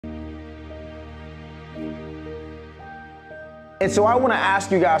And so I want to ask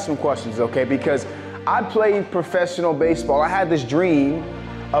you guys some questions, okay? Because I played professional baseball. I had this dream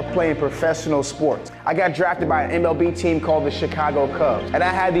of playing professional sports. I got drafted by an MLB team called the Chicago Cubs. And I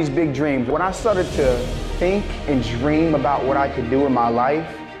had these big dreams. When I started to think and dream about what I could do in my life,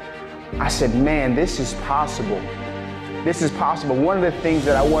 I said, man, this is possible. This is possible. One of the things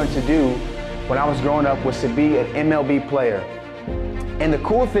that I wanted to do when I was growing up was to be an MLB player. And the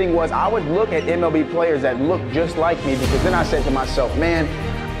cool thing was I would look at MLB players that looked just like me, because then I said to myself, man,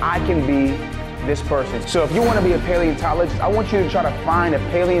 I can be this person. So if you want to be a paleontologist, I want you to try to find a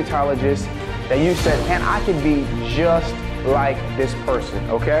paleontologist that you said, man, I can be just like this person,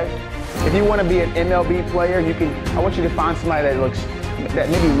 okay? If you want to be an MLB player, I want you to find somebody that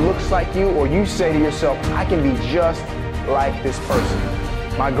maybe looks like you, or you say to yourself, I can be just like this person.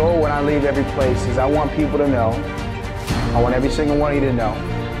 My goal when I leave every place is I want people to know, I want every single one of you to know,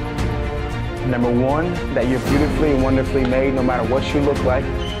 number one, that you're beautifully and wonderfully made no matter what you look like,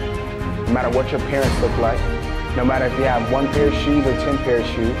 no matter what your parents look like, no matter if you have 1 pair of shoes or 10 pair of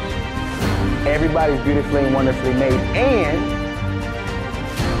shoes. Everybody's beautifully and wonderfully made. And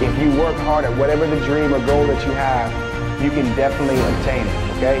if you work hard at whatever the dream or goal that you have, you can definitely attain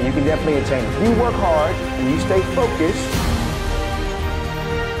it, okay? You can definitely attain it. If you work hard and you stay focused,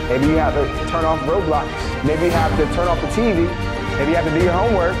 maybe you have to turn off roadblocks. Maybe you have to turn off the TV. Maybe you have to do your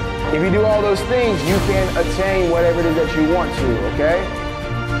homework. If you do all those things, you can attain whatever it is that you want to, okay?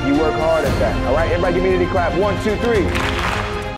 You work hard at that, all right? Everybody give me a clap. 1, 2, 3.